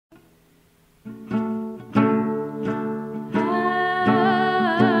You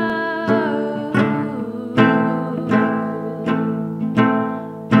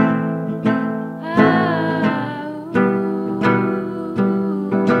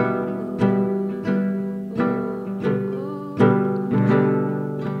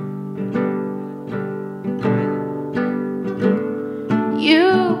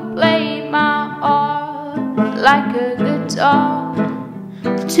play my heart like a guitar.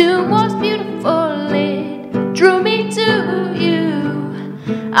 The tune was beautiful, it drew me to you.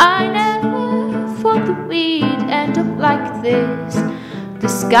 I never thought that we'd end up like this. The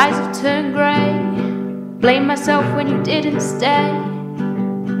skies have turned grey. Blame myself when you didn't stay.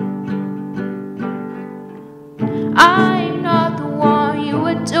 I'm not the one you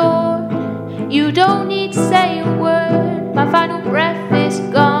adored. You don't need to say a word. My final breath is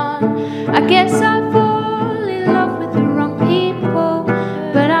gone. I guess I fall in love with the wrong people,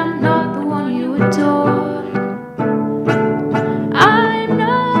 but I'm not the one you adored. I'm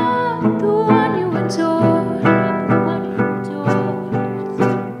not the one you adored.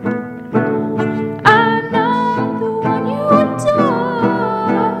 I'm not the one you adored.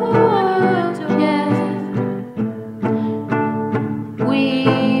 Yeah. We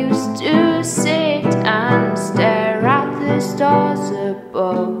used to sit and stare at the stars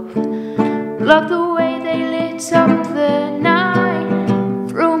above. Love the way they lit up the night.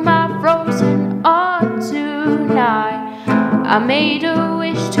 Through my frozen heart tonight, I made a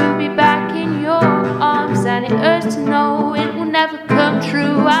wish to be back in your arms, and it hurts to know it will never come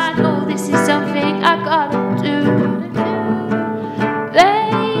true. I know this is something I gotta do.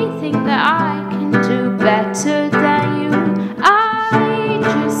 They think that I can do better than you. I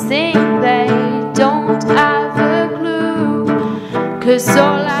just think they don't have a clue, 'cause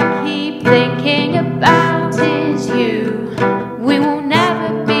all I keep thinking about is you. We will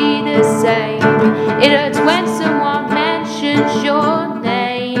never be the same. It hurts when someone mentions your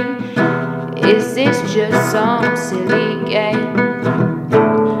name. Is this just some silly game?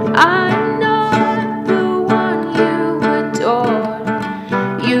 I'm not the one you adored.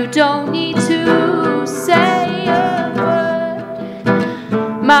 You don't need